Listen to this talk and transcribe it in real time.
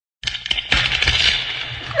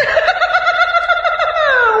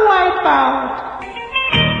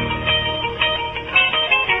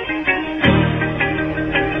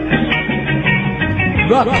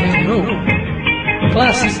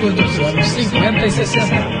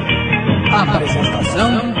360.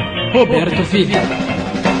 Apresentação: Roberto Filho.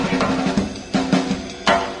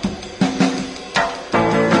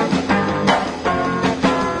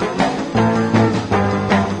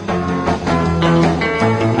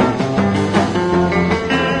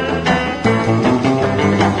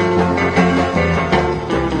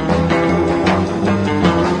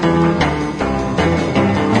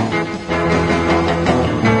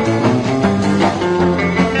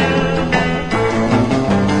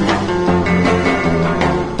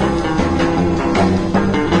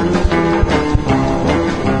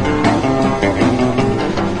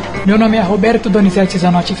 Meu nome é Roberto Donizete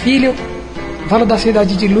Zanotti Filho, falo da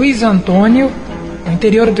cidade de Luiz Antônio, no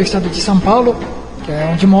interior do estado de São Paulo, que é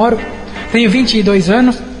onde moro. Tenho 22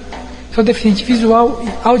 anos, sou deficiente visual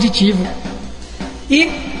e auditivo e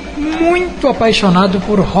muito apaixonado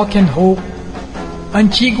por rock and roll,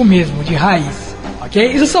 antigo mesmo, de raiz,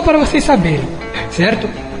 ok? Isso só para vocês saberem, certo?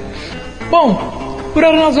 Bom, por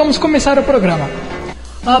agora nós vamos começar o programa.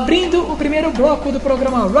 Abrindo o primeiro bloco do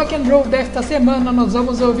programa Rock and Roll desta semana, nós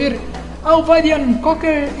vamos ouvir Alvarian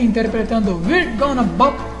Cocker interpretando We're Gonna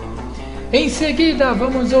Bop. Em seguida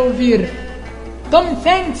vamos ouvir Tom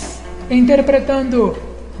Hanks interpretando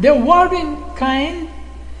The Warring Kind.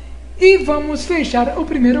 E vamos fechar o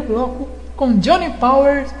primeiro bloco com Johnny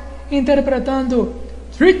Powers interpretando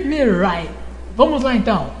Treat Me Right. Vamos lá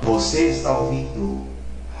então. Você está ouvindo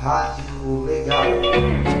Rádio Legal.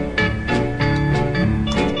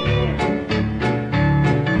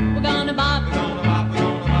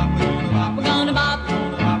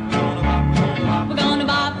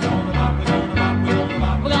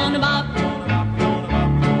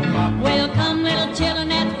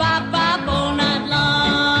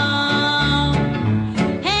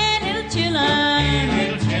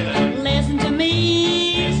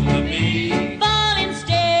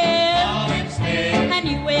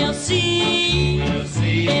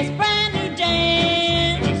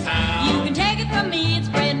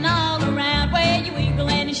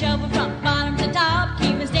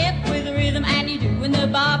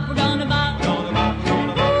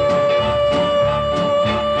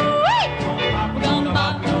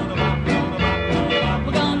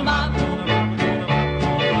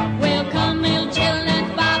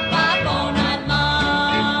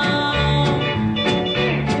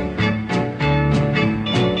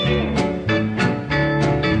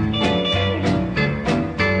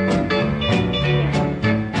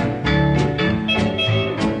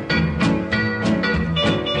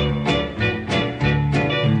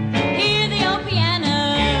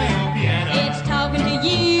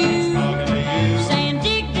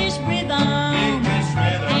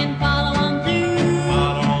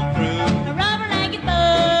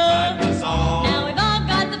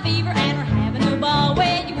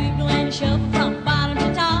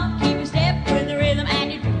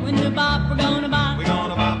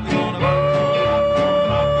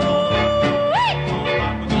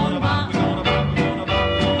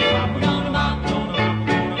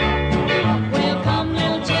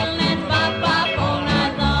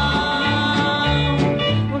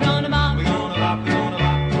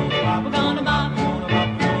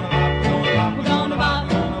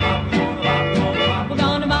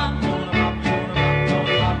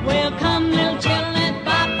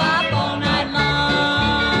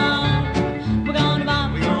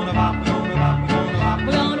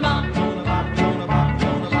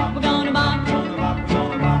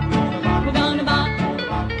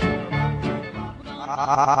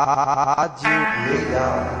 Rádio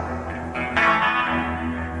Legal.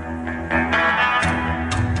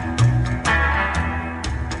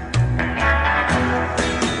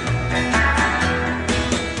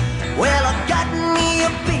 Well, I got me a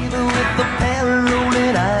baby with a pair of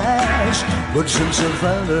rolling eyes, but since I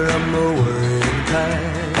found her, I'm no worrying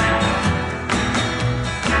kind.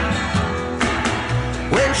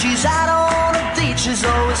 When she's out on a date, she's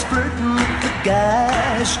always flirting with the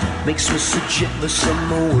guys. Makes me so jealous, I'm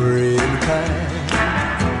no worrying kind.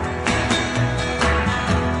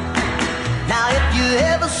 Now if you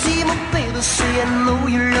ever see my baby, say I know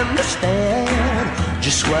you'll understand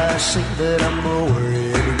just why I say that I'm no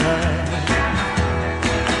worrying kind.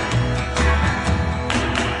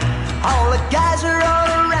 All the guys are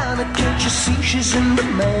all around her, can't you see she's in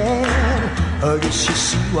demand? I guess you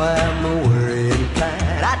see why I'm no worrying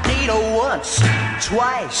kind. I date her once,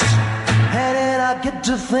 twice, and then I get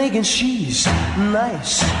to thinking she's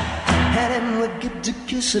nice, and then we get to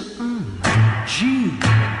kissing, gee,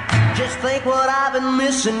 just think what I've been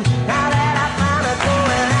missing. Now that I found her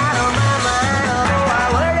going out of my mind, although I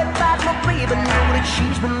worry about my baby, know that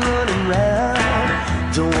she's been running round.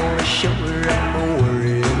 Don't wanna show her I'm no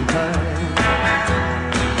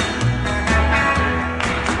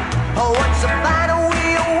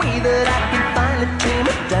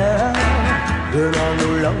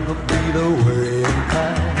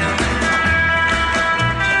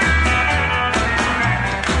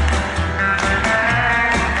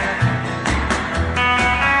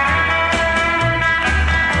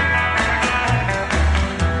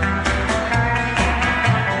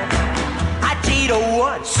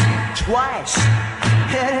twice,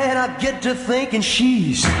 and I get to thinking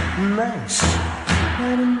she's nice.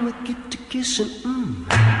 And then we get to kissing,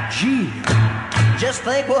 gee, just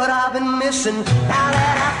think what I've been missing. Now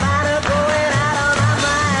that I find her going out of my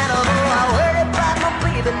mind, although I worry about my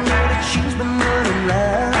baby, know that she's been running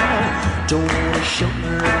round. Don't wanna show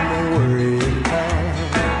her I'm a worrying kind.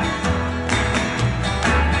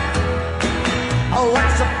 Oh,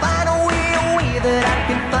 what's a final way that I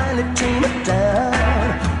can finally tame it down?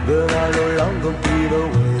 Then I'll no longer be the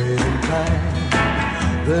worrying kind.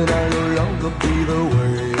 Then I'll no longer be the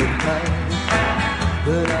worrying kind.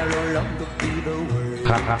 Then I'll no longer be the worrying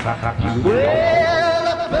kind. Well,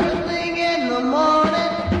 the first thing in the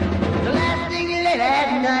morning, the last thing late at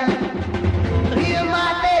night, to hear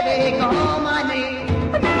my baby call my name.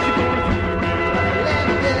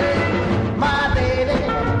 My baby,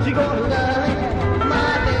 she gonna love me.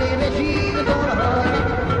 My baby, she's gonna hug me.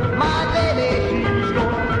 My baby, she's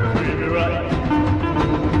gonna treat me right.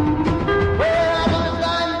 Well, the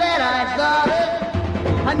time that I saw her,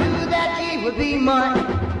 I knew that she would be mine.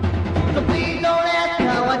 So please don't ask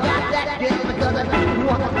how I got that girl, because I don't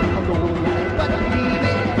want to go. But believe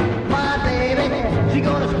me, my baby, she's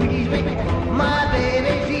gonna squeeze me. My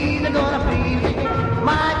baby, she's gonna please me.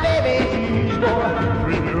 My baby, she's gonna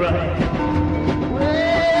treat me right.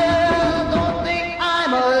 Well, don't think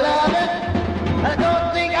I'm a lover, I don't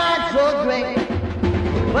think I'm so great,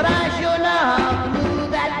 but I sure know how to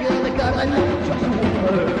move that girl, because I know just one.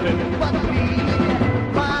 But believe me,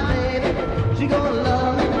 my baby, she gonna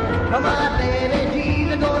love me. My baby,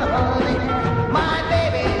 she's gonna hug me. My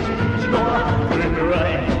baby, she's gonna treat me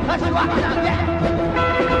right. Let's rock it out, yeah.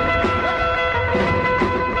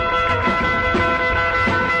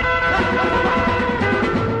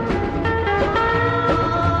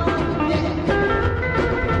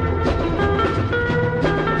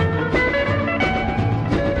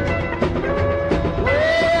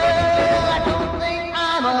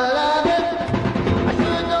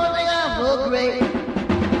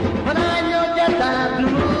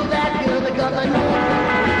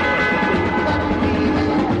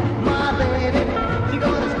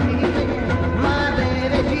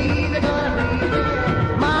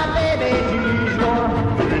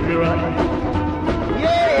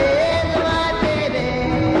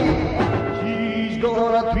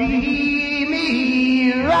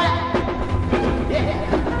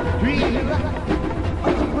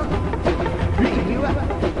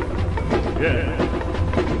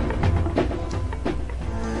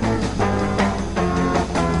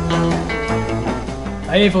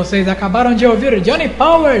 Aí vocês acabaram de ouvir Johnny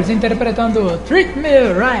Powers interpretando Treat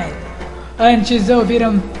Me Right. Antes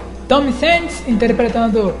ouviram Tom Sands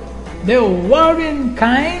interpretando The Warring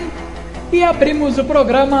Kind. E abrimos o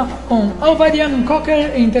programa com Alvarian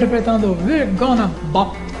Cocker interpretando We're Gonna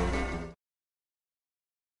Bop.